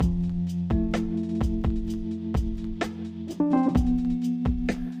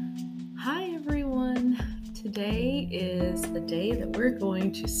we're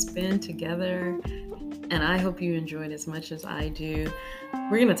going to spend together, and I hope you enjoyed as much as I do.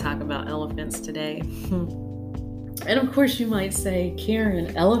 We're going to talk about elephants today. And of course you might say,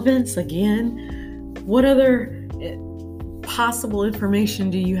 Karen, elephants again? What other possible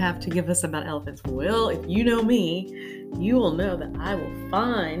information do you have to give us about elephants? Well, if you know me, you will know that I will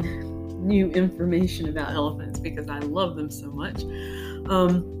find new information about elephants because I love them so much.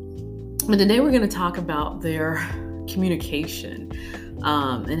 But today we're going to talk about their communication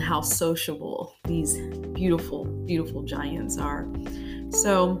and how sociable these beautiful, beautiful giants are.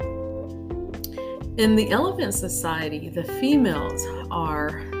 So in the elephant society, the females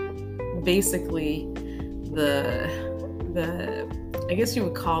are basically I guess you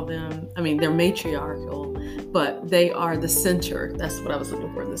would call them, they're matriarchal, but they are the center. That's what I was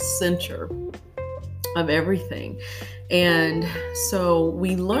looking for, the center of everything. And so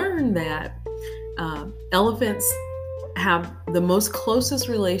we learned that elephants have the most closest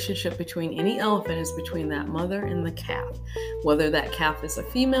relationship between any elephant is between that mother and the calf. Whether that calf is a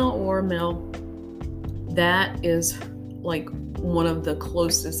female or a male, that is like one of the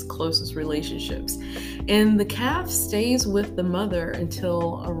closest relationships. And the calf stays with the mother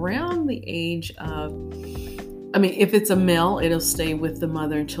until around the age of, if it's a male, it'll stay with the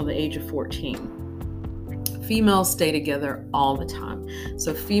mother until the age of 14. Females stay together all the time.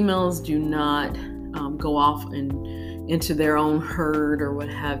 So females do not go off into their own herd or what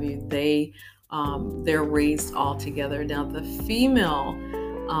have you. They're raised all together. Now the female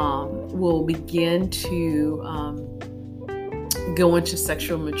will begin to go into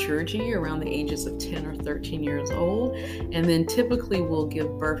sexual maturity around the ages of 10 or 13 years old, and then typically will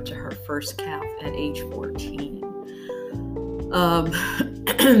give birth to her first calf at age 14.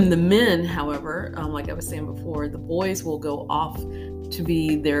 The men, however, like I was saying before, the boys will go off to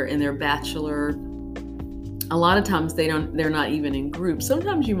be there in their bachelor. A lot of times they're not even in groups.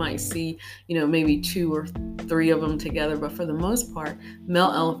 Sometimes you might see, maybe 2 or 3 of them together, but for the most part,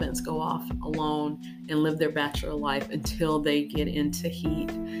 male elephants go off alone and live their bachelor life until they get into heat,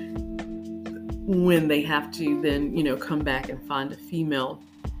 when they have to then, come back and find a female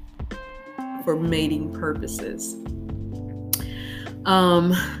for mating purposes.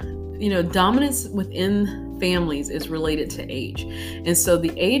 Dominance within families is related to age. And so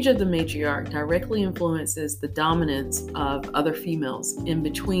the age of the matriarch directly influences the dominance of other females in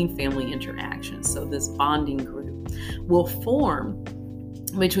between family interactions. So this bonding group will form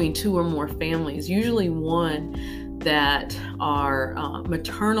between 2 or more families, usually one that are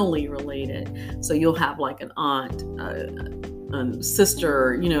maternally related. So you'll have like an aunt,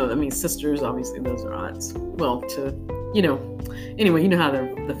 sister, sisters, obviously those are aunts. Well, anyway, you know how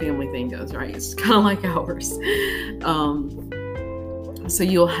the family thing goes, right? It's kind of like ours. So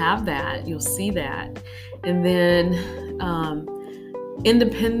you'll have that, you'll see that. And then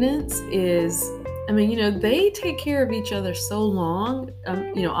independence is, they take care of each other so long.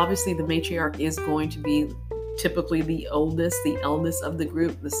 Obviously the matriarch is going to be typically the eldest of the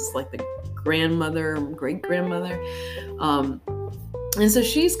group. This is like the grandmother, great-grandmother. And so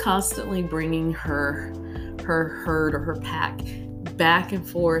she's constantly bringing her herd or her pack back and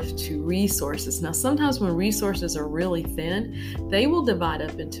forth to resources. Now, sometimes when resources are really thin, they will divide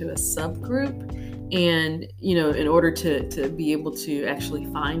up into a subgroup, and in order to be able to actually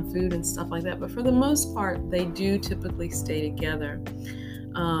find food and stuff like that. But for the most part, they do typically stay together.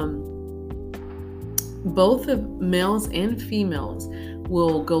 Both of males and females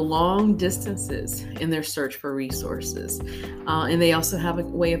will go long distances in their search for resources. And they also have a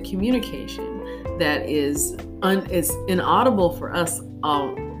way of communication that is inaudible for us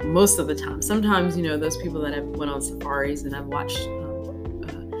most of the time. Sometimes, those people that have went on safaris and I've watched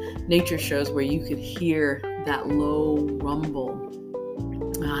nature shows where you could hear that low rumble.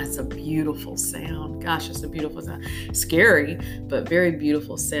 It's a beautiful sound. Gosh, it's a beautiful sound. Scary, but very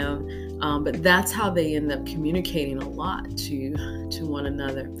beautiful sound. But that's how they end up communicating a lot to one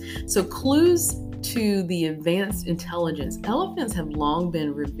another. So clues to the advanced intelligence. Elephants have long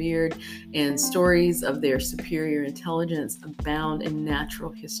been revered, and stories of their superior intelligence abound in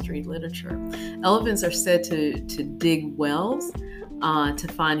natural history literature. Elephants are said to dig wells to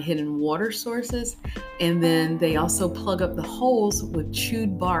find hidden water sources, and then they also plug up the holes with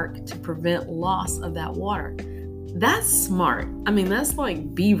chewed bark to prevent loss of that water. That's smart. That's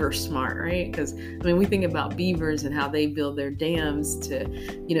like beaver smart, right? Because we think about beavers and how they build their dams to,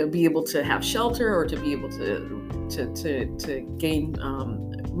 be able to have shelter or to be able to gain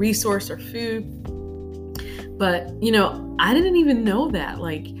resource or food. But I didn't even know that.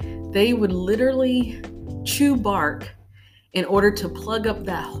 Like, they would literally chew bark in order to plug up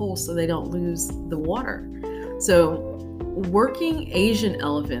that hole so they don't lose the water. So Working Asian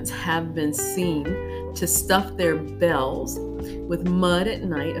elephants have been seen to stuff their bells with mud at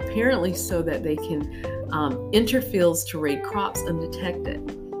night, apparently so that they can enter fields to raid crops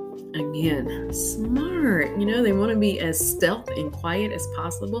undetected. Again, smart. They want to be as stealth and quiet as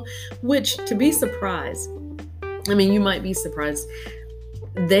possible, which, to be surprised, you might be surprised,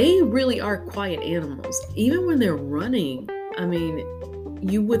 they really are quiet animals. Even when they're running,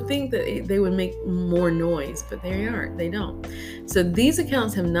 you would think that they would make more noise, but they aren't. They don't. So these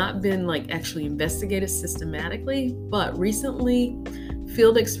accounts have not been actually investigated systematically, but recently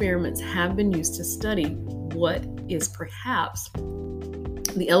field experiments have been used to study what is perhaps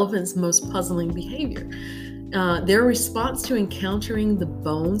the elephant's most puzzling behavior. Their response to encountering the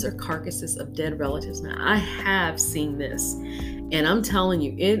bones or carcasses of dead relatives. Now, I have seen this, and I'm telling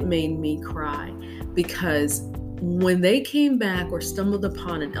you, it made me cry, because when they came back or stumbled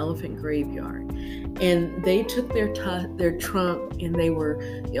upon an elephant graveyard, and they took their trunk, and they were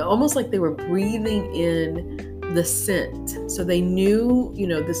almost like they were breathing in the scent, so they knew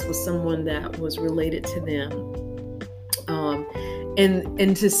this was someone that was related to them.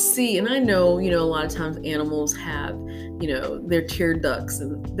 And to see, and I know, a lot of times animals have, their tear ducts,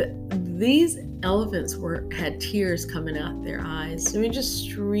 and these elephants had tears coming out their eyes. Just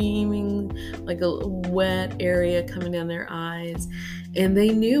streaming, like a wet area coming down their eyes. And they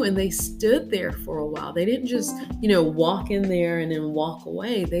knew, and they stood there for a while. They didn't just, walk in there and then walk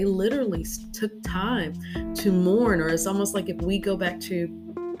away. They literally took time to mourn, or it's almost like if we go back to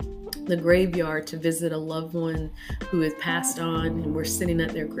the graveyard to visit a loved one who has passed on, and we're sitting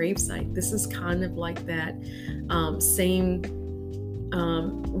at their gravesite. This is kind of like that same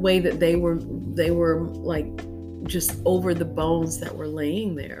way that they were like just over the bones that were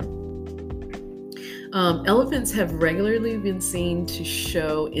laying there. Elephants have regularly been seen to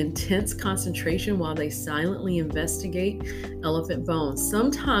show intense concentration while they silently investigate elephant bones,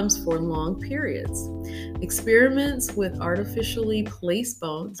 sometimes for long periods. Experiments with artificially placed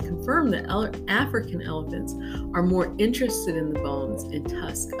bones confirm that African elephants are more interested in the bones and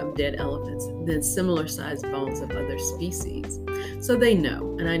tusks of dead elephants than similar-sized bones of other species. So they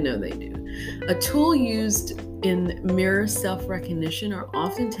know, and I know they do. A tool used in mirror self-recognition are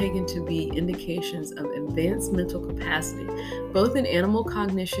often taken to be indications of advanced mental capacity, both in animal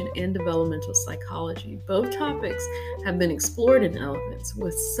cognition and developmental psychology. Both topics have been explored in elephants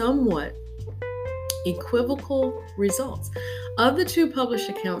with somewhat equivocal results. Of the two published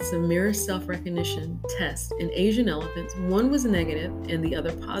accounts of mirror self-recognition tests in Asian elephants, one was negative and the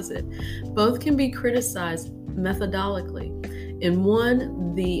other positive. Both can be criticized methodologically. In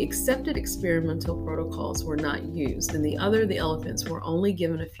one, the accepted experimental protocols were not used. In the other, the elephants were only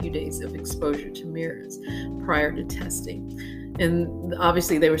given a few days of exposure to mirrors prior to testing. And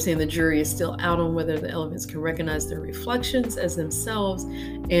obviously, they were saying the jury is still out on whether the elephants can recognize their reflections as themselves,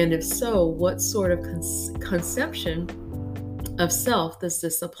 and if so, what sort of conception of self does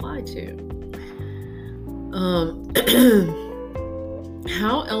this apply to?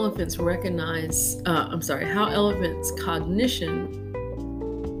 How elephants cognition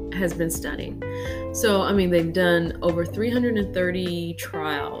has been studied. So, they've done over 330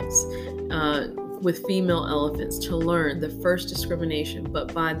 trials with female elephants to learn the first discrimination,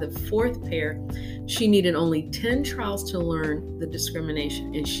 but by the fourth pair, she needed only 10 trials to learn the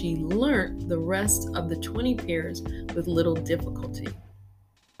discrimination, and she learned the rest of the 20 pairs with little difficulty.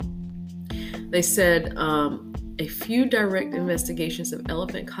 They said a few direct investigations of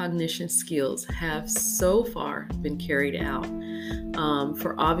elephant cognition skills have so far been carried out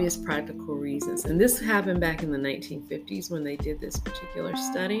for obvious practical reasons. And this happened back in the 1950s when they did this particular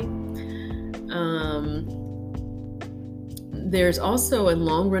study. There's also a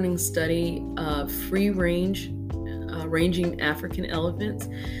long-running study of ranging African elephants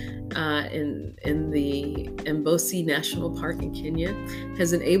in the Amboseli National Park in Kenya,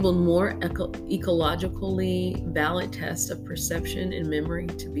 has enabled more ecologically valid tests of perception and memory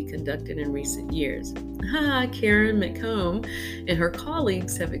to be conducted in recent years. Karen McComb and her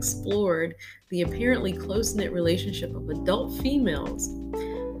colleagues have explored the apparently close-knit relationship of adult females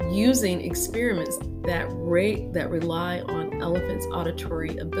using experiments that rely on elephants'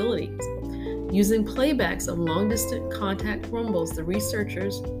 auditory abilities. Using playbacks of long-distance contact rumbles, the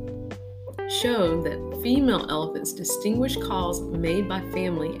researchers showed that female elephants distinguish calls made by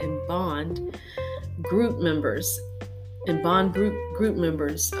family and bond group members,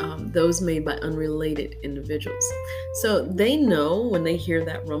 those made by unrelated individuals. So they know when they hear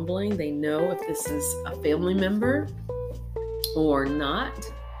that rumbling, they know if this is a family member or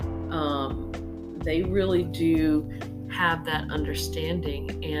not. They really do have that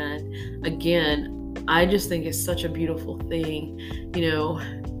understanding. And again, I just think it's such a beautiful thing. You know,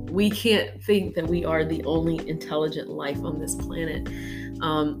 we can't think that we are the only intelligent life on this planet.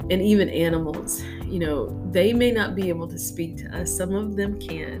 And even animals, you know, they may not be able to speak to us. Some of them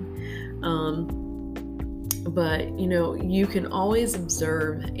can. But, you know, you can always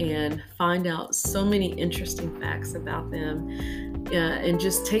observe and find out so many interesting facts about them. And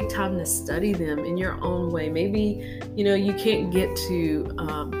just take time to study them in your own way. Maybe, you know, you can't get to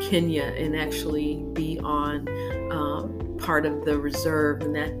Kenya and actually be on part of the reserve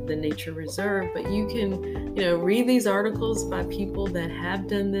and the nature reserve, but you can, you know, read these articles by people that have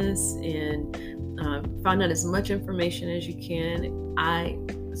done this and find out as much information as you can. I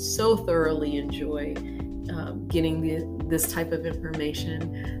so thoroughly enjoy getting this type of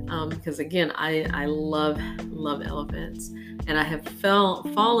information because, again, I love elephants, and I have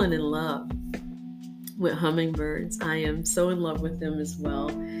fallen in love with hummingbirds. I am so in love with them as well.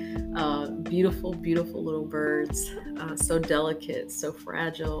 Beautiful, beautiful little birds, so delicate, so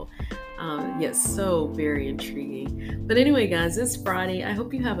fragile, yet so very intriguing. But anyway, guys, it's Friday. I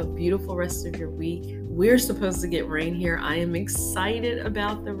hope you have a beautiful rest of your week. We're supposed to get rain here. I am excited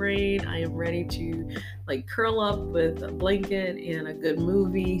about the rain. I am ready to curl up with a blanket and a good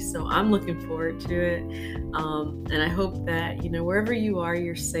movie. So I'm looking forward to it. And I hope that, you know, wherever you are,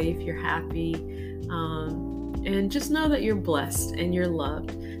 you're safe, you're happy, and just know that you're blessed and you're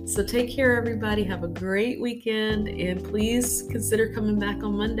loved. So take care, everybody. Have a great weekend, and please consider coming back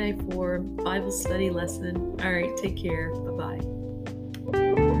on Monday for Bible study lesson. All right, take care. Bye-bye.